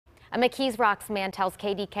A McKees Rocks man tells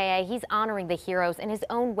KDKA he's honoring the heroes in his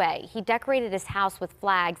own way. He decorated his house with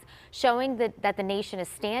flags showing that the nation is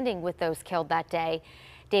standing with those killed that day.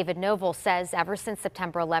 David Noble says ever since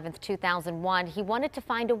September 11th, 2001, he wanted to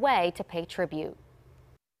find a way to pay tribute.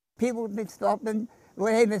 People have been stopping.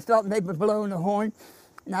 When they've been stopping, they've been blowing the horn.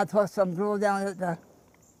 And I talked to some girl down at the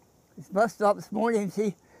bus stop this morning, and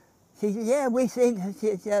she said, yeah, we sing.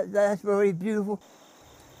 She said, that's really beautiful.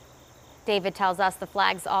 David tells us the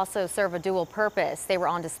flags also serve a dual purpose. They were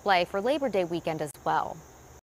on display for Labor Day weekend as well.